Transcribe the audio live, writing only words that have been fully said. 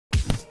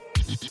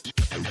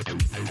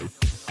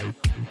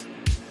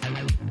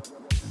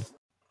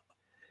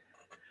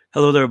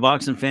Hello there,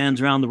 boxing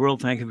fans around the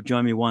world. Thank you for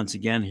joining me once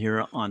again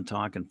here on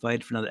Talk and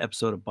Fight for another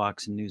episode of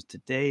Boxing News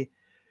Today,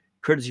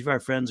 courtesy of our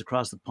friends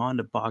across the pond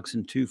at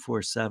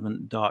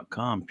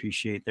boxing247.com.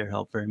 Appreciate their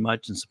help very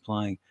much in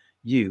supplying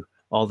you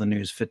all the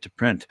news fit to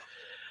print.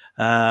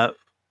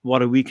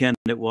 What a weekend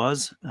it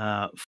was,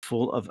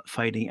 full of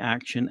fighting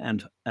action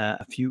and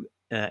a few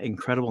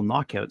incredible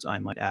knockouts, I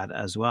might add,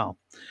 as well.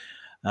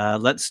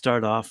 Let's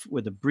start off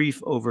with a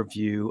brief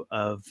overview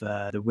of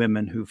the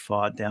women who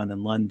fought down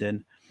in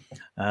London.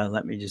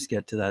 Let me just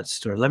get to that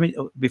story.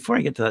 Before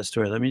I get to that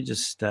story, let me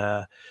just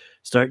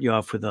start you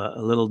off with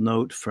a little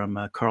note from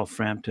Carl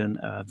Frampton,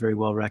 a very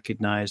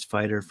well-recognized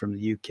fighter from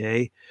the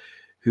UK,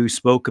 who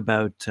spoke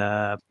about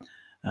the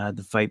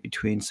fight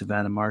between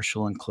Savannah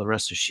Marshall and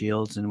Claressa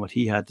Shields, and what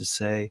he had to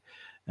say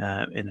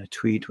in a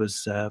tweet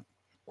was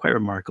quite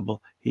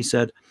remarkable. He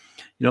said,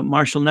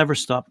 Marshall never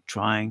stopped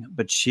trying,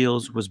 but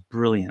Shields was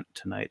brilliant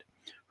tonight.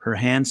 Her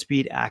hand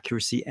speed,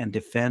 accuracy, and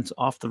defense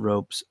off the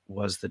ropes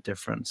was the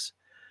difference.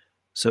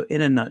 So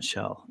in a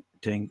nutshell,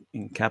 to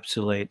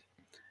encapsulate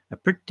a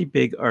pretty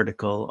big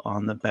article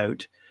on the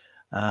bout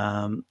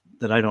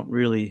that I don't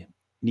really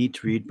need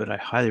to read, but I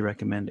highly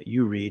recommend that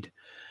you read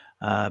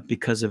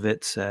because of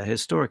its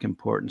historic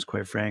importance,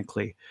 quite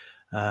frankly.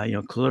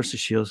 Claressa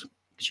Shields,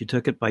 she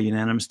took it by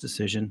unanimous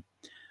decision.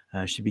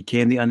 She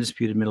became the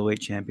undisputed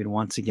middleweight champion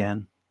once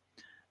again.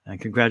 And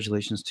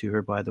congratulations to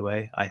her, by the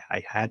way.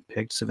 I had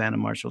picked Savannah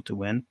Marshall to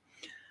win.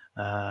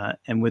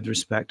 And with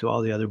respect to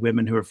all the other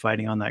women who were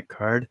fighting on that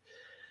card,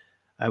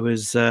 I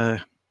was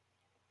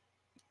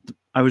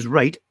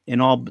right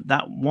in all but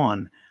that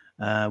one,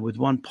 with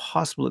one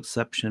possible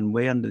exception,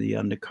 way under the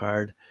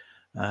undercard.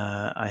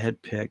 I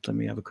had picked, let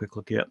me have a quick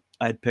look here.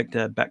 I had picked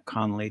Beck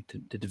Connolly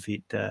to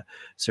defeat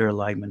Sarah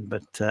Ligman.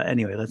 But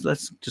anyway,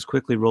 let's just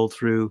quickly roll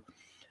through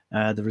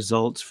the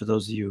results for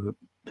those of you who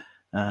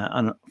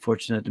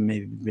unfortunate to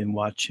maybe been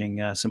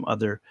watching some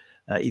other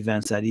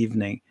events that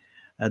evening.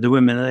 The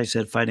women, as I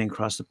said, fighting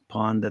across the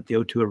pond at the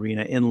O2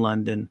 Arena in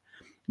London,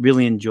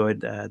 really enjoyed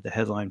the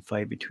headline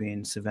fight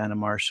between Savannah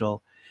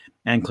Marshall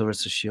and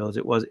Claressa Shields.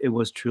 It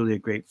was truly a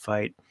great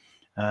fight.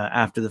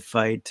 After the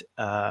fight,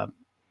 there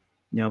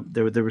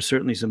were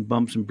certainly some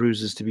bumps and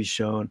bruises to be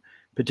shown,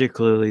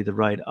 particularly the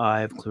right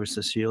eye of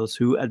Claressa Shields,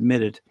 who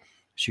admitted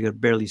she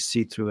could barely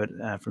see through it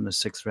from the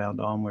 6th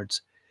round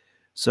onwards.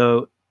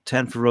 So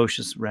 10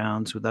 ferocious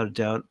rounds, without a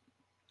doubt.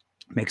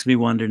 Makes me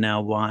wonder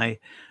now why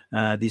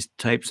these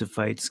types of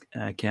fights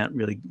can't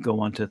really go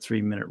on to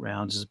 3-minute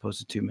rounds as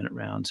opposed to 2-minute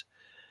rounds.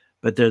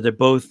 But they're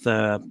both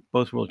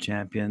world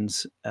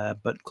champions.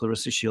 But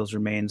Claressa Shields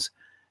remains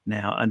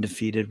now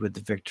undefeated with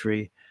the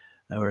victory,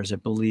 whereas I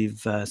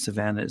believe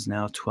Savannah is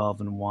now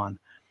 12-1.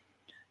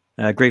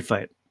 Great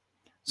fight.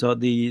 So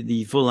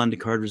the full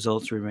undercard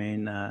results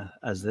remain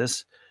as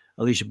this: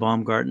 Alicia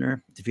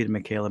Baumgartner defeated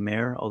Michaela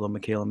Mayer, although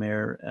Michaela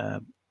Mayer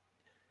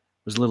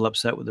was a little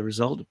upset with the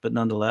result, but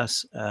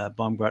nonetheless,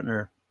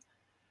 Baumgartner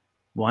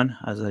won,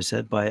 as I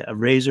said, by a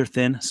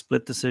razor-thin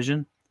split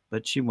decision,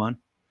 but she won.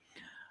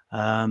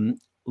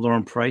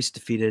 Lauren Price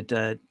defeated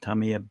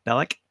Tamia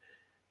Bellick,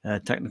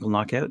 technical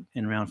knockout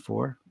in round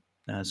 4.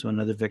 So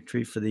another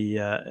victory for the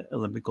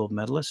Olympic gold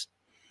medalist.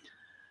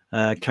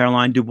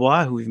 Caroline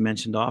Dubois, who we've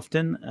mentioned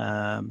often,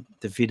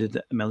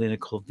 defeated Melina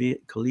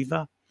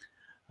Koliva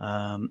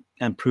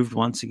and proved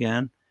once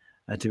again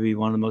to be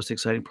one of the most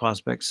exciting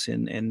prospects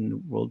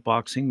in world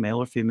boxing, male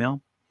or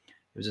female.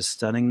 It was a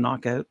stunning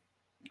knockout,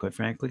 quite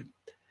frankly.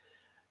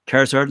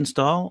 Karis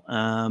Ardenstall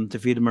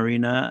defeated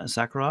Marina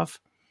Sakharov.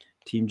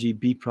 Team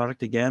GB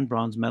product again,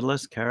 bronze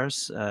medalist.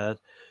 Karis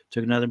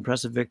took another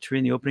impressive victory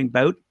in the opening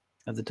bout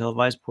of the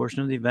televised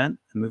portion of the event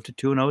and moved to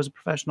 2-0 as a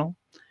professional.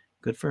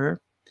 Good for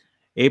her.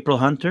 April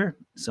Hunter,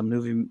 some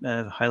movie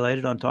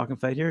highlighted on Talk and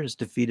Fight here, has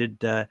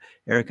defeated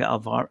Erica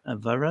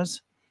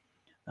Alvarez,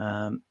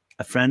 a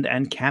friend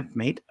and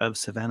campmate of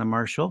Savannah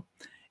Marshall.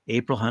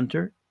 April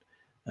Hunter,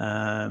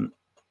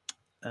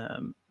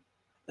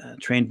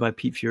 trained by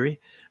Pete Fury,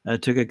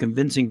 took a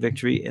convincing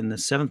victory in the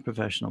 7th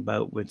professional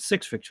bout with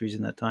 6 victories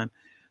in that time.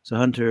 So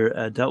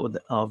Hunter dealt with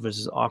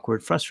Alvarez's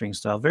awkward, frustrating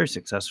style very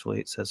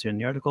successfully, it says here in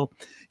the article,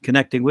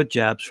 connecting with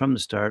jabs from the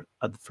start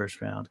of the first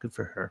round. Good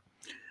for her.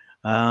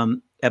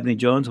 Ebony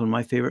Jones, one of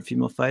my favorite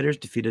female fighters,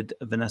 defeated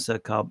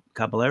Vanessa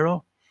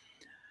Caballero.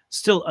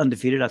 Still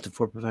undefeated after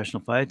 4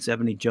 professional fights.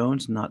 Ebony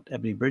Jones, not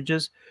Ebony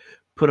Bridges,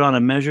 put on a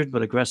measured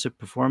but aggressive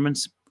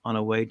performance on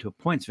a way to a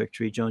points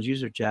victory. Jones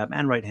used her jab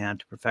and right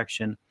hand to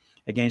perfection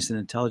against an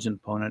intelligent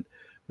opponent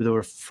with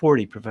over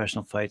 40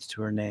 professional fights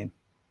to her name.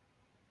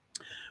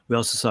 We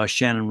also saw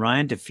Shannon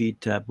Ryan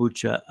defeat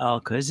Bucha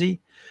Al-Qazi.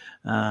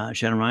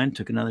 Shannon Ryan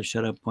took another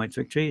shutout point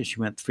victory.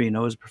 She went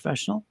 3-0 as a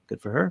professional.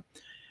 Good for her.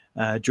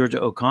 Georgia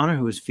O'Connor,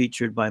 who was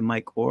featured by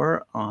Mike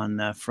Orr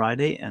on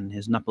Friday and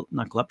his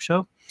Knuckle Up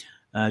show.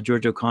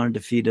 Georgia O'Connor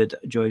defeated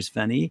Joyce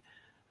Vanny.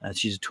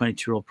 She's a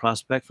 22-year-old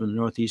prospect from the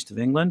northeast of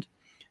England,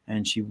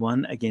 and she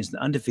won against an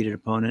undefeated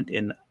opponent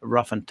in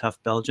rough and tough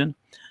Belgian.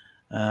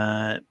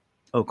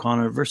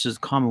 O'Connor versus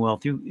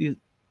Commonwealth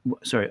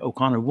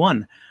O'Connor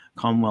won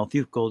Commonwealth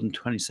Youth Gold in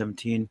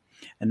 2017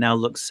 and now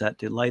looks set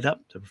to light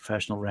up the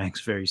professional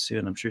ranks very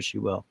soon. I'm sure she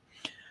will.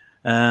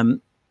 The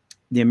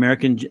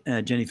American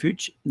Jenny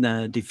Fuchs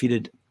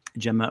defeated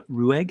Gemma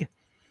Rueg.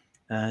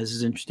 This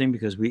is interesting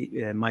because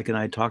Mike and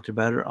I talked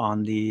about her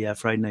on the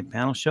Friday night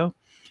panel show.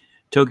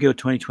 Tokyo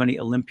 2020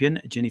 Olympian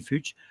Jenny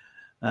Fuchs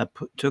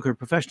took her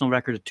professional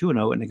record to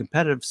 2-0 in a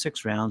competitive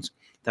 6 rounds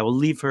that will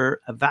leave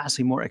her a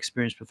vastly more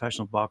experienced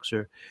professional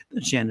boxer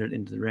than she entered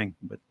into the ring.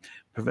 But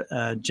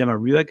Gemma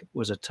Rueg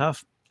was a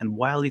tough and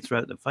wily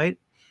throughout the fight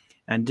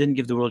and didn't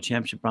give the World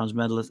Championship bronze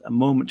medalist a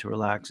moment to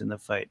relax in the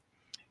fight.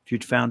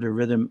 Fuchs found her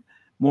rhythm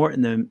more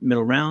in the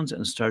middle rounds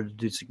and started to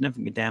do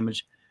significant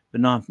damage, but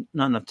not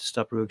enough to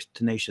stop Rueg's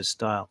tenacious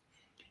style,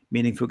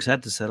 meaning Fuchs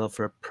had to settle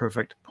for a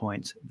perfect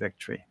points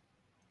victory.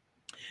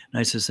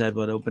 Nice as said,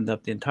 what opened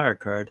up the entire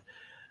card,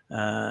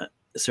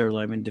 Sarah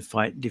Lyman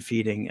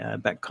defeating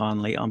Beck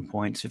Conley on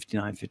points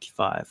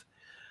 59-55.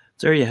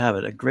 So there you have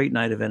it, a great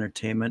night of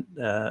entertainment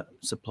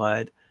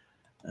supplied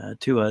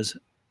to us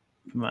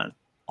from an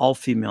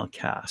all-female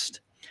cast,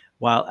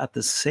 while at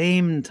the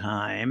same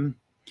time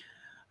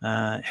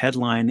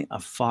headlining a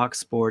Fox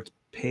Sports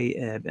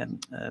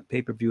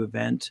pay-per-view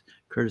event,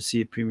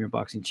 courtesy of Premier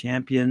Boxing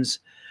Champions,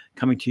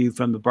 coming to you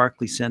from the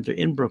Barclays Center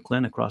in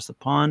Brooklyn, across the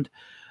pond.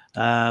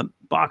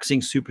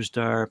 Boxing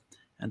superstar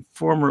and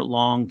former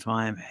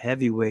long-time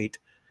heavyweight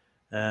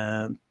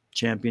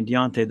champion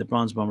Deontay the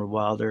Bronze Bomber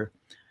Wilder,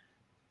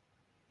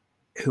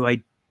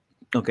 this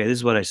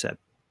is what I said.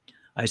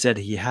 I said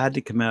he had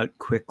to come out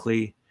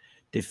quickly,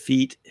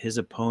 defeat his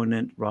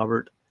opponent,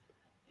 Robert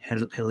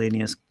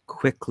Helenius,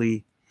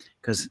 quickly,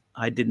 because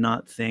I did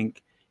not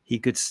think he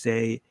could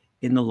stay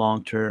in the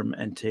long term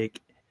and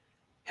take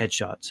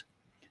headshots.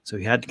 So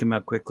he had to come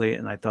out quickly,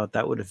 and I thought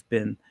that would have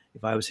been,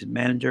 if I was his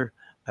manager,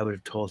 I would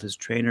have told his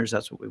trainers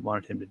that's what we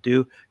wanted him to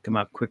do, come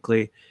out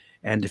quickly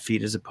and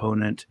defeat his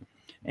opponent.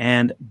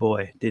 And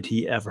boy, did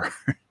he ever.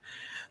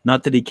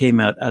 Not that he came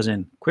out as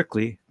in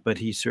quickly, but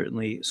he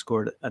certainly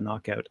scored a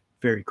knockout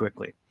very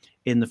quickly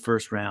in the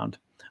first round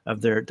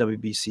of their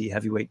WBC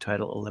heavyweight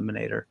title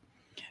eliminator.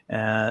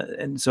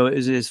 And so it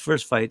was his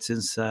first fight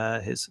since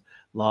his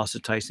loss to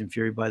Tyson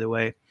Fury, by the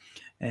way.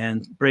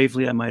 And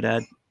bravely, I might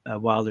add,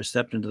 Wilder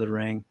stepped into the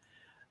ring.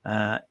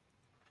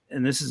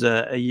 And this is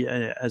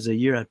as a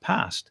year had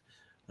passed,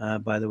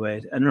 by the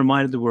way, and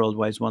reminded the world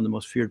why he's one of the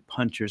most feared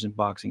punchers in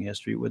boxing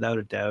history, without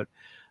a doubt.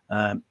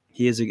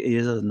 He is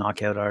a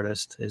knockout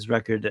artist. His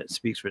record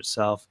speaks for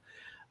itself.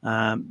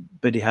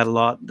 But he had a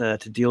lot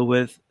to deal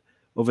with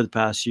over the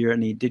past year,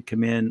 and he did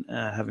come in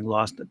having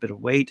lost a bit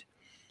of weight.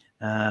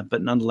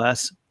 But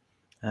nonetheless,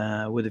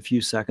 with a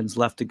few seconds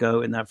left to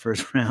go in that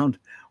first round,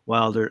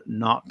 Wilder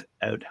knocked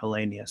out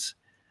Helenius,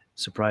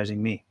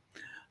 surprising me,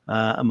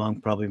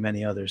 among probably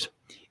many others.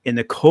 In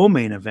the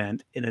co-main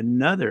event, in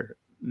another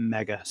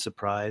mega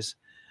surprise,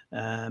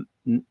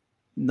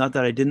 not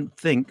that I didn't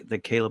think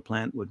that Caleb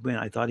Plant would win.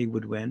 I thought he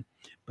would win,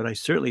 but I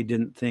certainly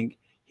didn't think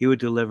he would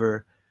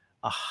deliver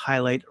a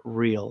highlight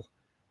reel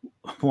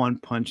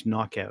one-punch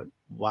knockout.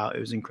 Wow, it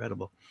was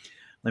incredible.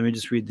 Let me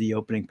just read the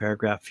opening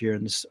paragraph here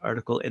in this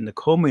article. In the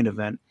co-main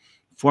event,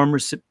 former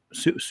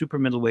super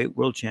middleweight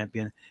world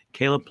champion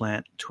Caleb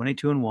Plant,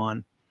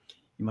 22-1.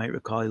 You might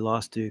recall he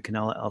lost to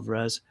Canelo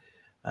Alvarez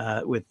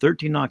with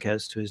 13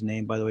 knockouts to his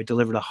name, by the way,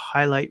 delivered a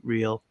highlight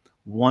reel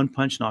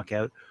one-punch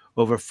knockout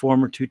over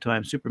former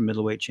two-time super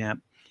middleweight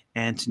champ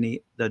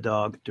Anthony the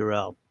Dog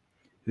Durrell,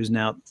 who's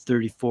now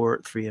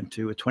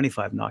 34-3-2 with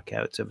 25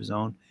 knockouts of his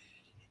own.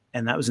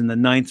 And that was in the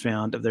 9th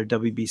round of their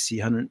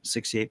WBC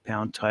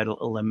 168-pound title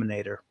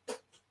eliminator.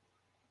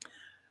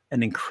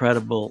 An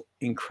incredible,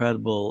 I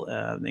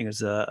think it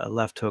was a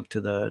left hook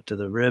to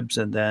the ribs,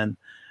 and then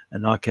a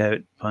knockout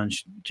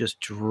punch just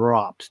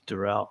dropped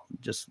Durrell,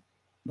 just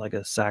like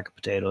a sack of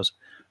potatoes.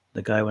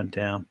 The guy went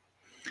down.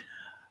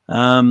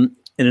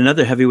 In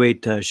another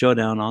heavyweight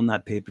showdown on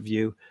that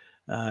pay-per-view,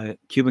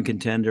 Cuban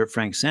contender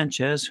Frank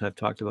Sanchez, who I've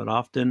talked about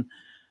often,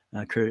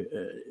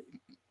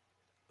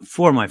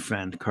 for my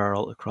friend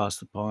Carl across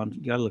the pond.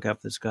 You got to look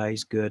out for this guy.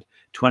 He's good.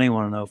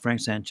 21-0.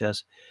 Frank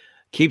Sanchez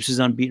keeps his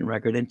unbeaten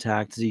record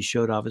intact as he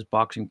showed off his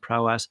boxing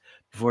prowess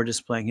before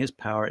displaying his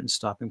power in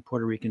stopping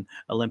Puerto Rican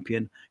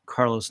Olympian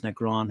Carlos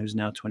Negron, who's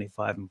now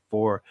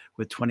 25-4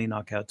 with 20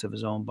 knockouts of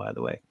his own, by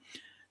the way.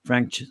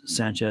 Frank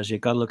Sanchez, you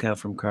got to look out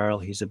for Carl.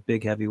 He's a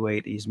big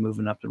heavyweight. He's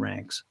moving up the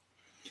ranks.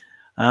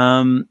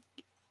 In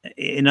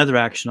other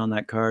action on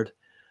that card,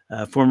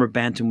 former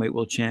bantamweight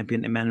world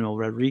champion Emmanuel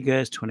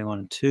Rodriguez,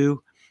 21-2,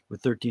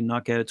 with 13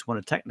 knockouts, won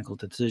a technical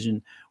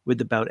decision with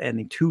the bout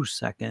ending 2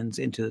 seconds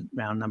into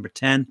round number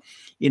 10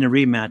 in a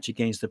rematch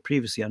against the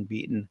previously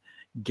unbeaten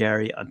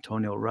Gary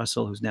Antonio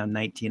Russell, who's now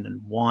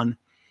 19-1.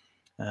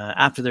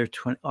 After their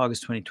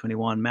August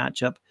 2021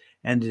 matchup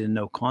ended in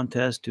no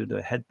contest due to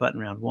a headbutt in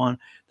round 1,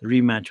 the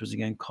rematch was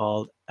again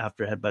called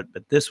after a headbutt,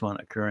 but this one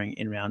occurring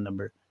in round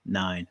number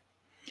 9.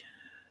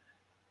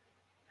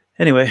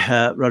 Anyway,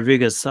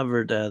 Rodriguez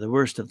suffered the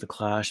worst of the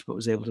clash, but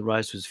was able to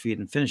rise to his feet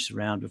and finish the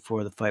round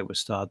before the fight was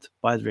stopped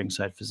by the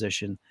ringside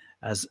physician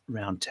as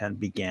round 10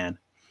 began.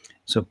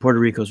 So Puerto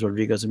Rico's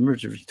Rodriguez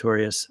emerged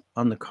victorious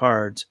on the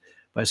cards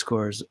by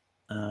scores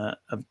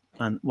of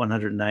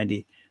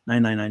 190,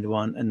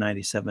 99-91, and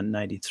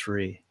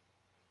 97-93.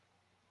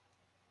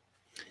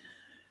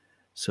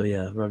 So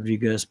yeah,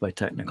 Rodriguez by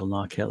technical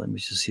knockout. Let me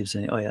just see if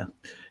there's any. Oh yeah,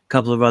 a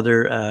couple of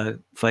other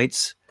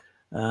fights.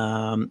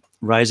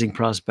 Rising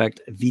prospect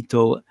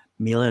Vito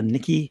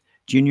Milanicki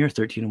Jr.,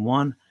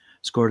 13-1,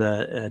 scored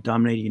a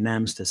dominating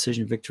unanimous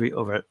decision victory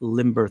over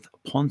Limberth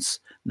Ponce,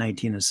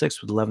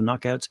 19-6, with 11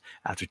 knockouts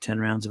after 10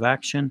 rounds of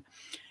action.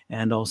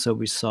 And also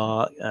we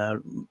saw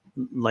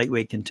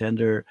lightweight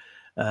contender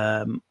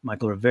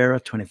Michael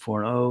Rivera,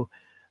 24-0,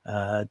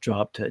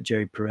 dropped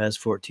Jerry Perez,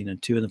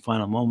 14-2 in the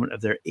final moment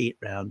of their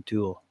 8-round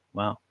duel.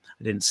 Wow,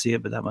 I didn't see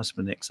it, but that must have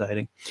been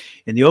exciting.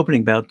 In the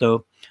opening bout,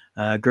 though,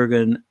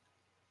 Gurgen,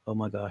 oh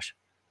my gosh,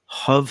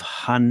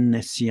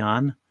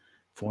 Hovhannisyan,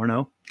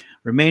 4-0,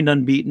 remained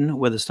unbeaten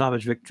with a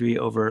stoppage victory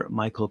over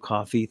Michael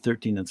Coffey,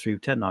 13-3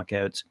 with 10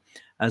 knockouts,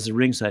 as the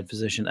ringside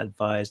physician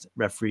advised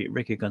referee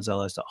Ricky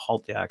Gonzalez to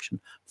halt the action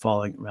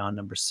following round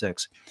number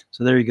 6.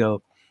 So there you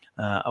go,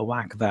 a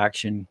whack of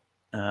action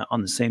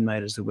on the same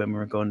night as the women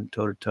were going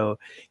toe-to-toe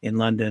in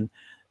London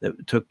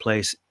that took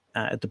place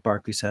at the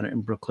Barclays Center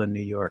in Brooklyn,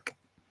 New York.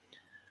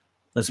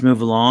 Let's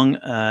move along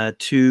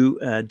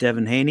to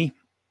Devin Haney.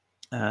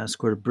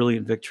 Scored a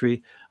brilliant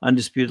victory.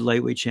 Undisputed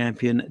lightweight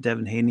champion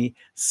Devin Haney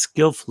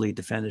skillfully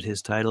defended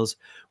his titles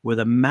with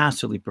a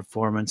masterly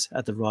performance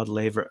at the Rod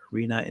Laver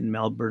Arena in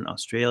Melbourne,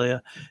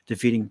 Australia,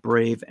 defeating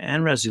brave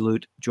and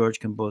resolute George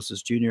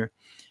Kambosos Jr.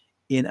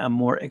 in a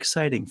more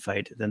exciting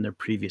fight than their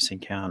previous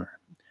encounter.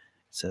 It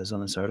says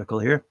on this article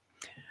here,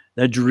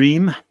 the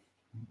Dream,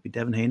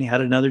 Devin Haney,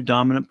 had another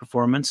dominant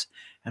performance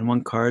and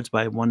won cards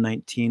by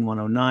 119-109,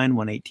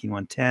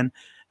 118-110,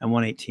 and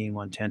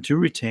 118-110 to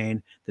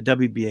retain the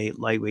WBA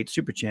Lightweight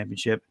Super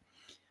Championship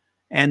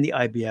and the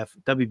IBF,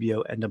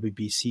 WBO, and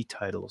WBC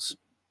titles.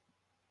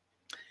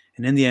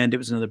 And in the end, it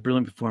was another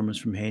brilliant performance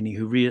from Haney,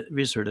 who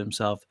reasserted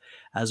himself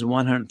as a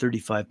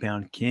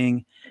 135-pound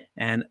king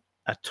and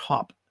a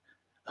top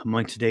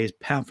among today's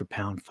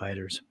pound-for-pound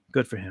fighters.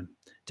 Good for him.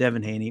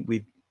 Devin Haney,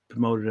 we've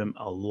promoted him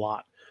a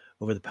lot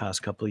over the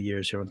past couple of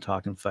years here on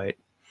Talkin' Fight.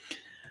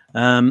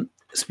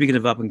 Speaking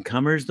of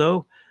up-and-comers,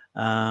 though,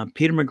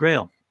 Peter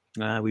McGrail.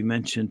 We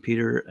mentioned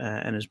Peter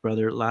and his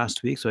brother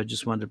last week, so I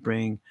just wanted to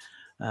bring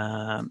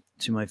to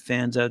my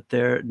fans out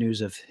there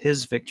news of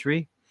his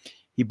victory.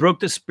 He broke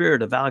the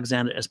spirit of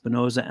Alexander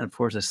Espinoza and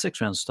forced a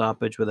 6-round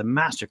stoppage with a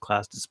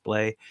masterclass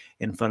display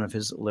in front of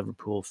his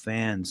Liverpool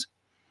fans.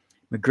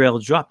 McGrail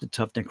dropped the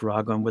tough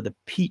Nicaraguan with a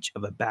peach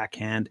of a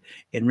backhand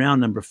in round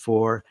number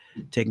 4,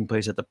 taking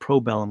place at the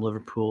Probellum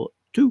Liverpool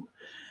 2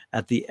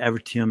 at the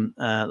Evertium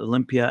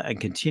Olympia, and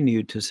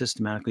continued to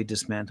systematically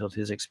dismantle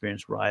his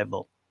experienced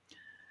rival.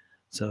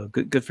 So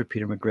good for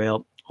Peter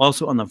McGrail.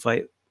 Also on the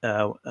fight,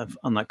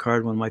 on that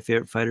card, one of my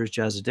favorite fighters,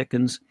 Jazza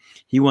Dickens.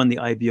 He won the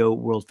IBO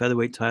World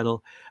Featherweight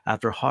title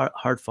after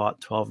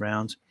hard-fought 12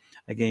 rounds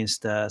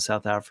against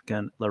South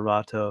African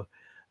Lerato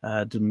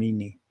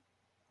Dumini.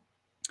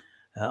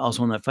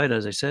 Also on that fight,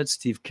 as I said,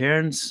 Steve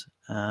Cairns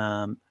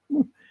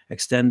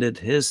extended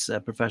his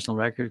professional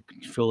record,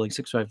 controlling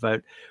 6-round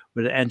fight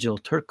with Angelo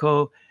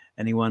Turco,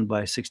 and he won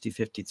by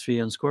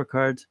 60-53 on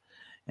scorecards.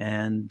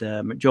 And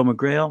Joe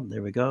McGrail,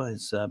 there we go,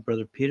 his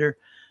brother Peter.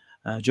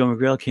 Joe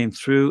McGrail came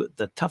through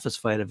the toughest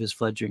fight of his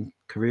fledgling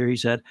career, he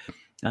said,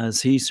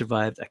 as he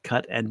survived a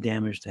cut and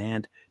damaged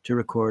hand to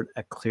record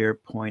a clear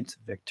points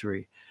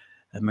victory.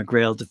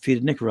 McGrail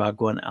defeated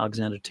Nicaraguan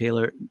Alexander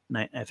Taylor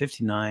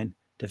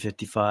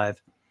 59-55,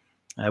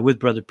 with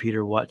brother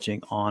Peter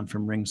watching on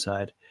from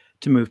ringside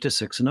to move to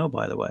 6-0,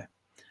 by the way.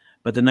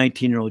 But the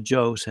 19-year-old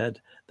Joe said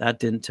that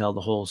didn't tell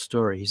the whole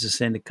story. He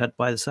sustained a cut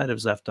by the side of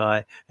his left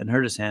eye and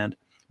hurt his hand,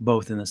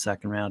 both in the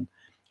second round.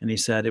 And he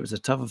said, it was the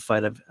toughest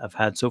fight I've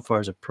had so far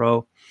as a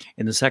pro.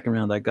 In the second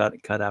round, I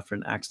got cut after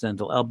an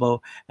accidental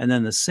elbow. And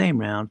then the same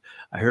round,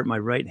 I hurt my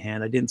right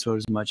hand. I didn't throw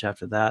as much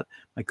after that.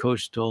 My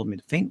coach told me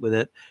to feint with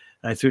it,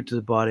 and I threw it to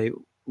the body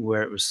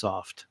where it was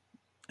soft.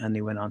 And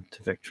he went on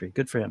to victory.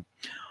 Good for him.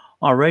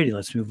 All righty,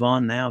 let's move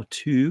on now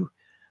to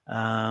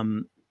a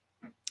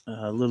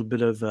little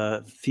bit of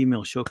a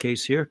female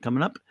showcase here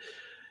coming up.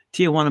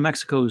 Tijuana,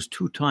 Mexico's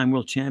 2-time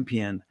world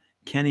champion,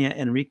 Kenia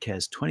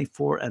Enriquez,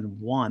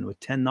 24-1 with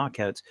 10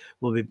 knockouts,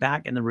 will be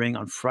back in the ring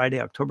on Friday,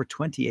 October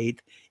 28th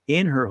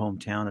in her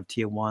hometown of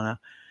Tijuana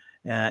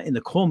in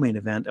the co-main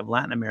event of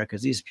Latin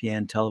America's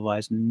ESPN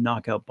televised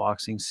knockout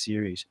boxing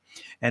series.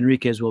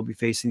 Enriquez will be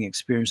facing the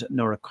experienced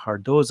Nora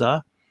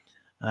Cardoza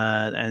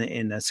and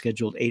in a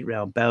scheduled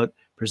 8-round bout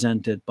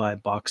presented by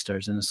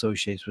Boxstars in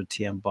association with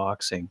TM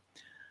Boxing.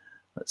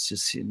 Let's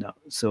just see now.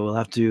 So we'll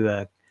have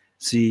to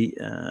see.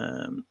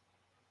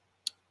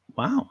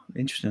 Wow,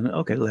 interesting.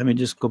 Okay, let me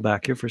just go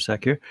back here for a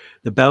sec here.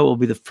 The bout will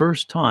be the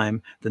first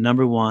time the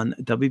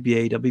 #1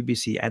 WBA,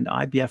 WBC, and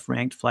IBF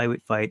ranked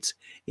flyweight fights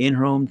in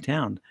her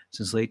hometown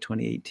since late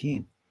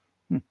 2018.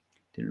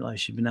 Didn't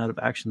realize she'd been out of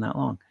action that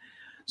long.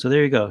 So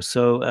there you go.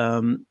 So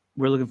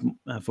we're looking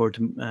forward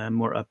to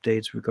more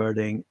updates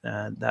regarding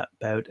that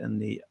bout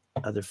and the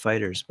other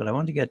fighters. But I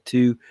want to get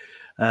to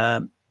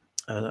a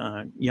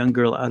young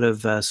girl out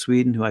of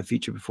Sweden who I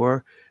featured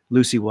before,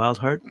 Lucy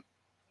Wildheart.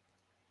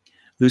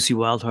 Lucy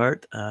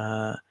Wildheart,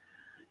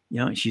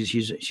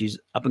 she's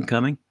up and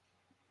coming.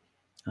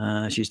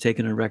 She's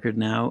taken a record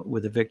now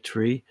with a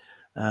victory,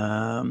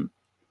 10-1.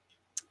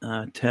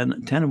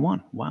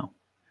 Wow.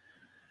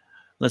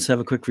 Let's have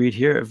a quick read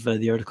here of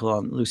the article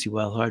on Lucy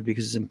Wildheart,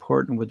 because it's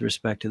important with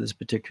respect to this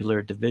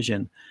particular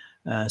division,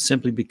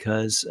 simply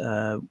because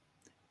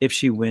if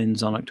she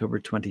wins on October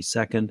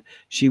 22nd,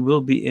 she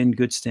will be in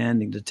good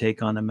standing to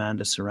take on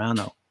Amanda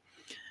Serrano.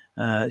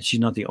 She's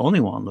not the only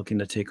one looking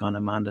to take on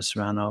Amanda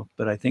Serrano,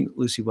 but I think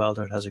Lucy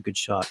Wildheart has a good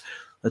shot.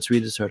 Let's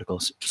read this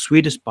article.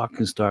 Swedish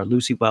boxing star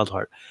Lucy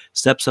Wildheart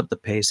steps up the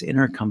pace in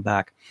her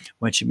comeback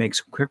when she makes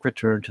a quick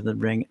return to the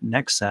ring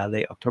next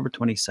Saturday, October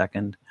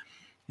 22nd,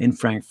 in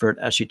Frankfurt,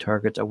 as she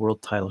targets a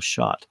world title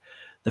shot.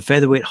 The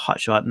featherweight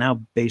hotshot, now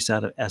based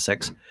out of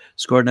Essex,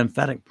 scored an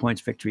emphatic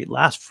points victory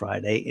last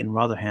Friday in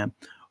Rotherham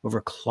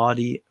over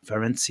Claudie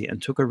Ferenczi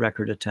and took a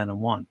record of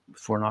 10-1 with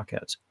 4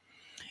 knockouts,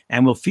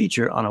 and will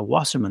feature on a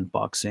Wasserman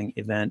boxing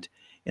event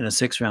in a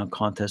 6-round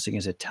contest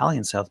against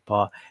Italian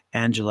southpaw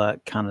Angela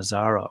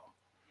Cannizaro.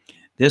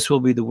 This will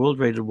be the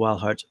world-rated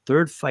Wildheart's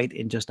 3rd fight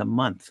in just a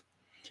month.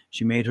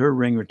 She made her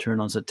ring return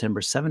on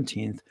September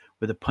 17th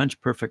with a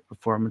punch-perfect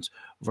performance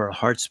over a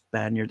hard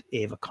Spaniard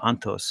Eva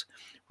Cantos,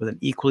 with an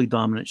equally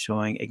dominant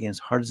showing against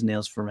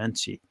hard-as-nails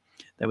Ferenczi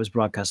that was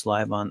broadcast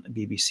live on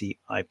BBC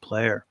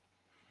iPlayer.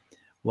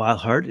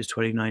 Wildheart is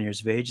 29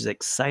 years of age, is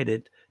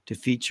excited to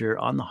feature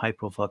on the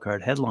high-profile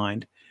card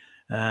headlined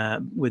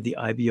with the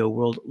IBO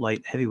World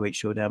Light Heavyweight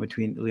Showdown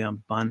between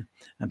Leon Bunn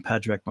and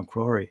Padraig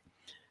McCrory,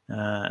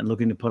 and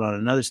looking to put on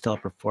another stellar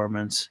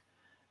performance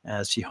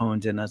as she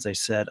honed in, as I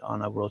said,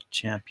 on a world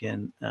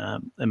champion,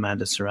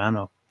 Amanda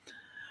Serrano.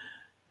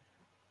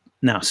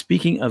 Now,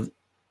 speaking of,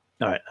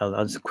 all right,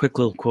 I'll just a quick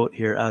little quote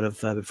here out of,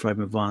 before I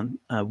move on.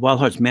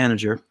 Wildheart's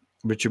manager,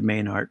 Richard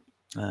Maynard,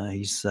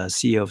 he's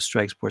CEO of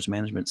Strike Sports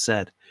Management,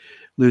 said,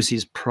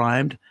 Lucy's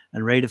primed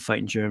and ready to fight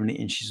in Germany,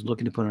 and she's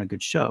looking to put on a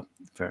good show.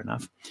 Fair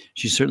enough.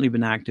 She's certainly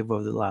been active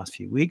over the last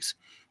few weeks,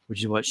 which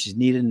is what she's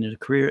needed in her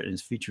career, and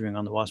is featuring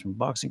on the Wasserman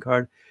boxing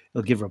card.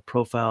 It'll give her a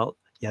profile,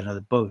 yet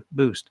another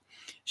boost.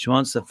 She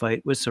wants to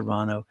fight with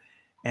Serrano,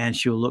 and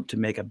she will look to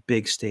make a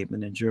big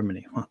statement in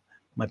Germany. Well,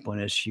 my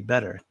point is she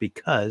better,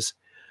 because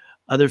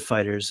other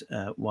fighters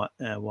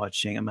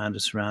watching Amanda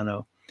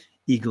Serrano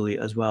eagerly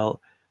as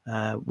well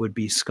would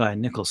be Sky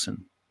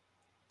Nicholson.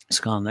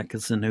 Sky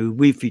Nicholson, who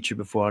we featured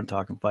before on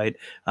Talkin Fight,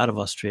 out of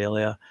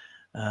Australia,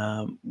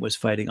 was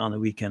fighting on the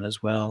weekend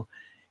as well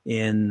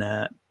in,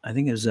 I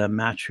think it was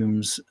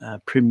Matchroom's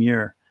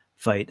premiere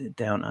fight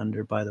down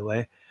under, by the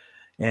way.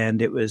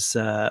 And it was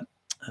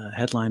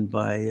headlined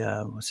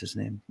by, what's his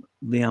name?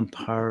 Liam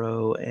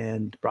Paro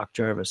and Brock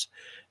Jarvis.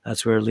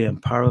 That's where Liam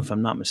Paro, if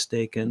I'm not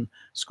mistaken,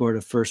 scored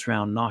a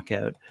 1st-round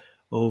knockout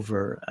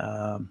over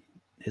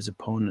his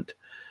opponent.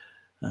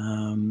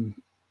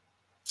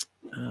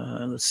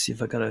 Let's see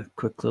if I got a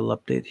quick little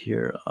update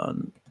here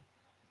on.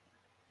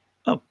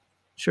 Oh,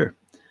 sure.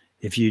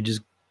 If you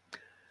just.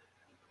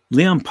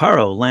 Liam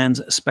Paro lands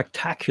a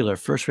spectacular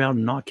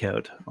 1st-round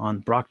knockout on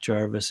Brock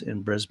Jarvis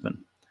in Brisbane.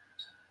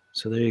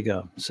 So there you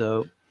go.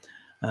 So,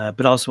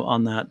 but also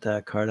on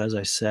that card, as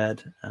I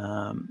said,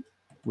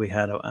 we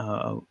had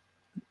I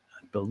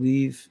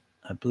believe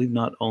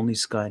not only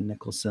Sky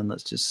Nicholson.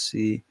 Let's just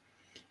see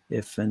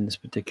if in this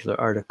particular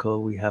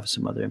article we have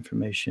some other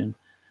information.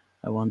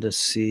 I wanted to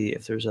see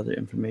if there's other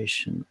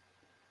information.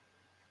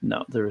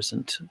 No, there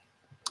isn't.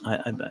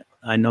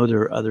 I know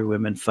there are other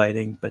women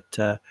fighting,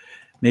 but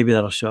maybe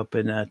that'll show up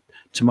in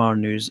tomorrow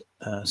news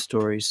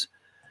stories.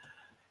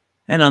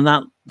 And on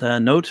that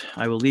note,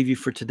 I will leave you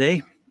for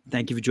today.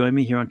 Thank you for joining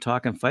me here on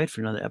Talk and Fight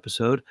for another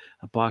episode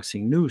of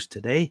Boxing News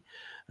today.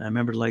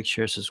 Remember to like,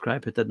 share,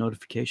 subscribe, hit that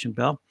notification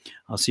bell.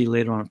 I'll see you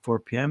later on at 4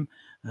 p.m.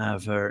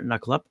 For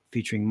Knuckle Up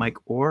featuring Mike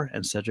Orr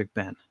and Cedric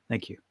Ben.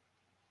 Thank you.